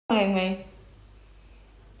me.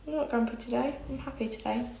 I'm not grumpy today. I'm happy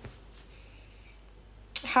today.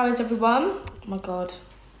 How is everyone? Oh my god.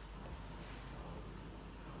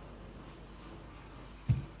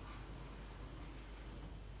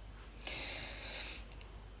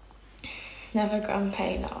 Never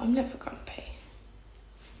grumpy. No, I'm never grumpy.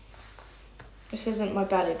 This isn't my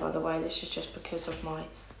belly, by the way. This is just because of my...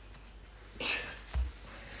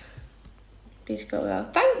 Beautiful girl.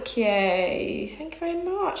 Thank you. Thank you very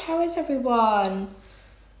much. How is everyone?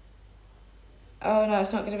 Oh no,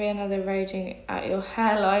 it's not going to be another raging at your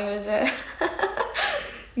hair live, is it?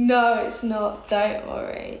 No, it's not. Don't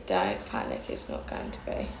worry. Don't panic. It's not going to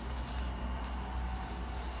be.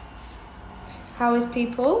 How is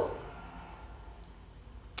people?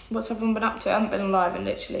 What's everyone been up to? I haven't been live in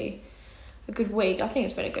literally a good week. I think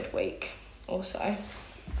it's been a good week also.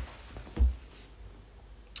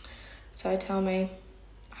 So tell me,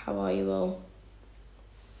 how are you all?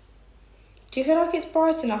 Do you feel like it's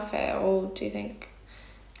bright enough here, or do you think,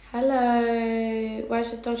 hello,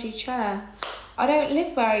 where's the dodgy chair? I don't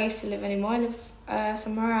live where I used to live anymore. I live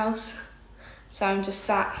somewhere else. So I'm just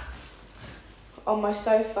sat on my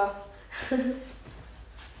sofa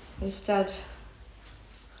instead.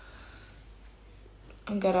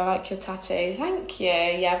 I'm good, I like your tattoo. Thank you.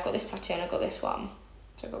 Yeah, I've got this tattoo and I've got this one.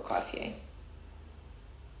 So I've got quite a few.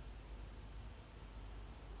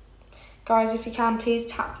 Guys, if you can, please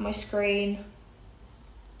tap my screen.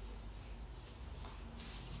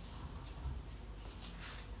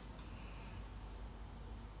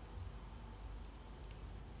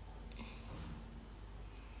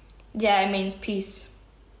 Yeah, it means peace.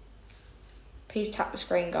 Please tap the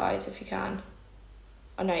screen, guys, if you can.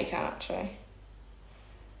 I know you can, actually.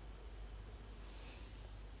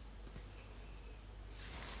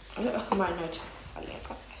 I look like I'm wearing no top. I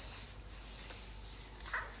got this.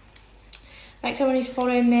 Thanks everyone who's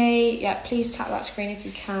following me. Yeah, please tap that screen if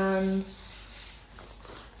you can.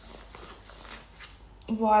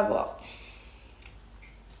 Why what?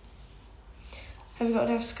 Have you got a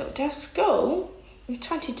day of school? Day of school? I'm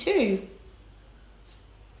 22. You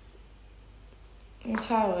can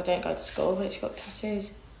tell I don't go to school, but it's got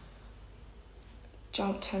tattoos.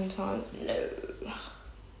 Jump 10 times. No.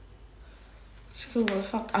 School, what the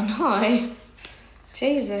fuck? I know.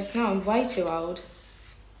 Jesus, no, I'm way too old.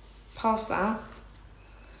 Past that.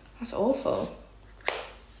 That's awful.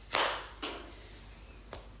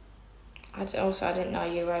 I didn't know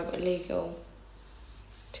you were illegal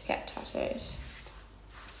to get tattoos.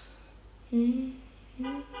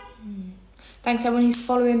 Thanks everyone who's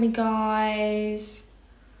following me, guys.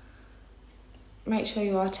 Make sure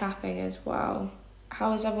you are tapping as well.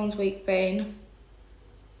 How has everyone's week been?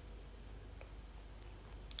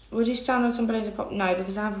 Would you stand on some balloons and pop? No,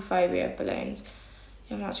 because I have a phobia of balloons.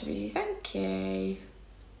 You have an actual beauty. Thank you.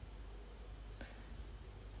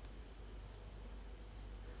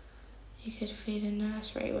 You could feed a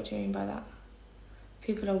nursery. What do you mean by that?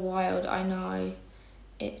 People are wild. I know.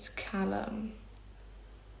 It's Callum.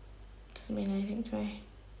 Doesn't mean anything to me.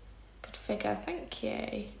 Good figure. Thank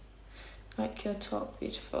you. Like your top.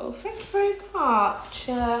 Beautiful. Thank you very much.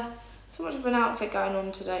 So much of an outfit going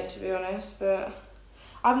on today, to be honest, but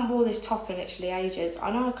I haven't worn this top in literally ages.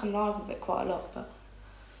 I know I come live with it quite a lot, but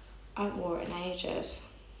I haven't worn it in ages.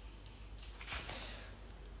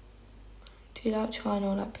 Do you like trying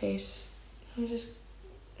on that piece? I'm just,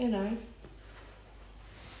 you know.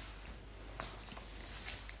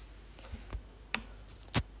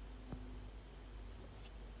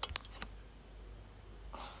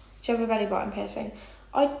 Do you have a belly button piercing?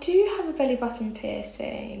 I do have a belly button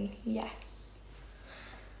piercing, yes.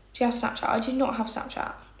 Do you have Snapchat? I do not have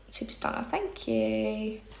Snapchat. Super stunner, thank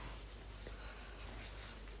you.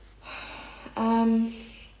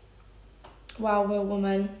 Wow, real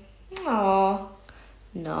woman. Aww.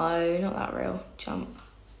 No, not that real. Jump.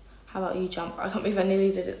 How about you jump? I can't believe I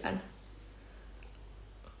nearly did it then.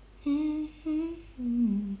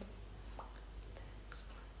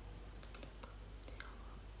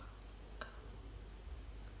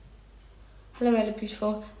 Hello, Ella,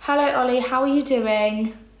 beautiful. Hello, Ollie, how are you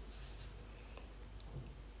doing?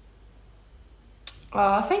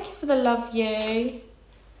 Oh, thank you for the love you.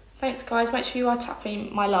 Thanks, guys. Make sure you are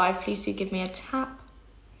tapping my live. Please do give me a tap.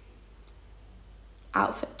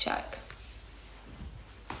 Outfit check.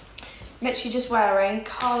 I'm actually just wearing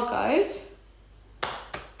cargos.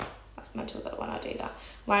 That's mental that when I do that.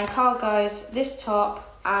 I'm wearing cargos, this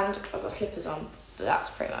top, and I've got slippers on, but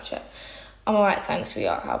that's pretty much it. I'm alright, thanks,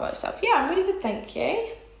 sweetheart. How about yourself? Yeah, I'm really good, thank you.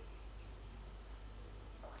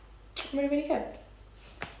 I'm really, really good.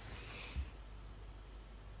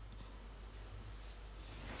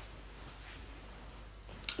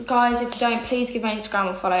 Guys, if you don't, please give my Instagram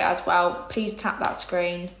a follow as well. Please tap that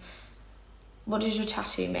screen. What does your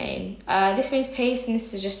tattoo mean? This means peace, and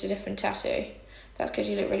this is just a different tattoo. That's because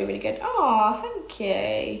you look really, really good. Oh, thank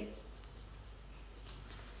you.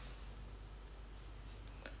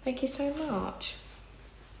 Thank you so much.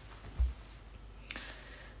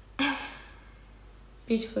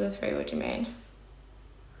 Beautiful the three, what do you mean? Do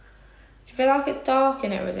you feel like it's dark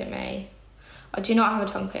in it, or is it me? I do not have a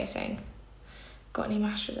tongue piercing. Got any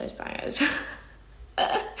mash with those bangers?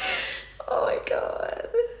 Oh my god.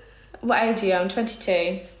 What age are you? I'm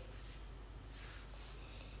 22.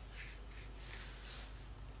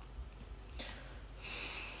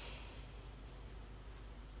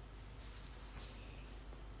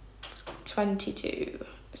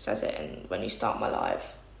 It says it in when you start my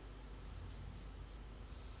live.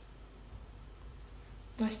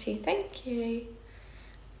 Nice tea, thank you.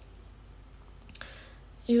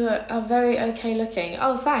 You are very okay looking.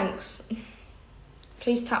 Oh, thanks.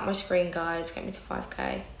 Please tap my screen, guys. Get me to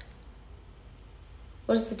 5k.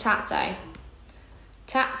 What does the tat say?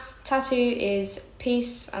 Tattoo is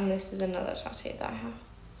peace, and this is another tattoo that I have.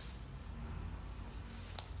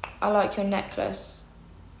 I like your necklace.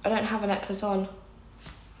 I don't have a necklace on.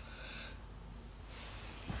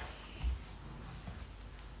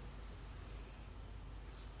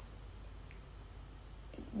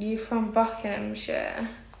 You from Buckinghamshire?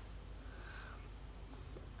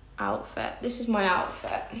 Outfit. This is my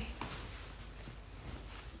outfit.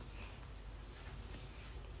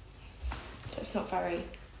 It's not very...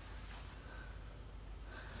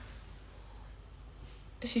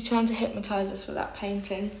 She's trying to hypnotise us with that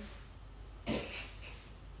painting.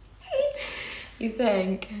 You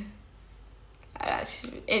think?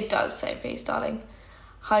 Actually, it does say peace, darling.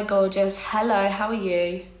 Hi, gorgeous. Hello, how are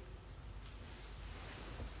you?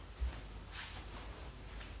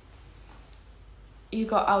 You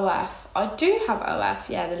got OF. I do have OF,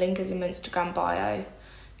 yeah, the link is in my Instagram bio.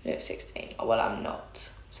 You look 16. Oh, well, I'm not,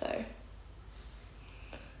 so.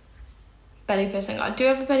 Belly piercing. I do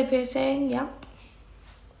have a belly piercing, yeah.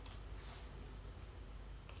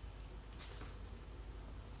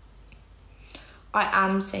 I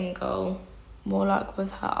am single. More like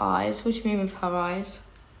with her eyes. What do you mean with her eyes?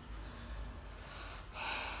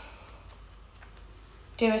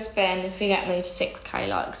 Do a spin. If you get me to 6k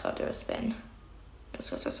likes, I'll do a spin.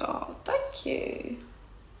 Oh, thank you.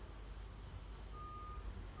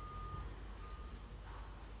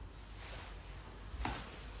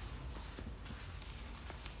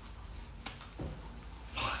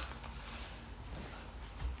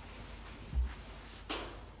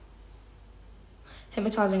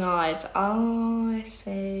 Hypnotising eyes. Oh, I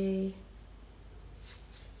see.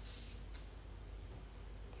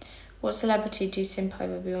 What celebrity do you simp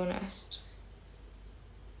over, be honest?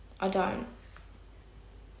 I don't.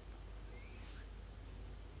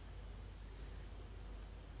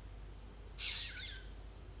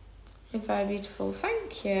 You're very beautiful,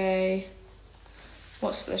 thank you.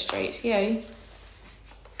 What's for the streets? You?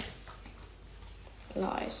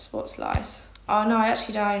 Lies. What's lies? Oh no, I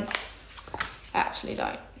actually don't. I actually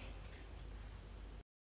don't.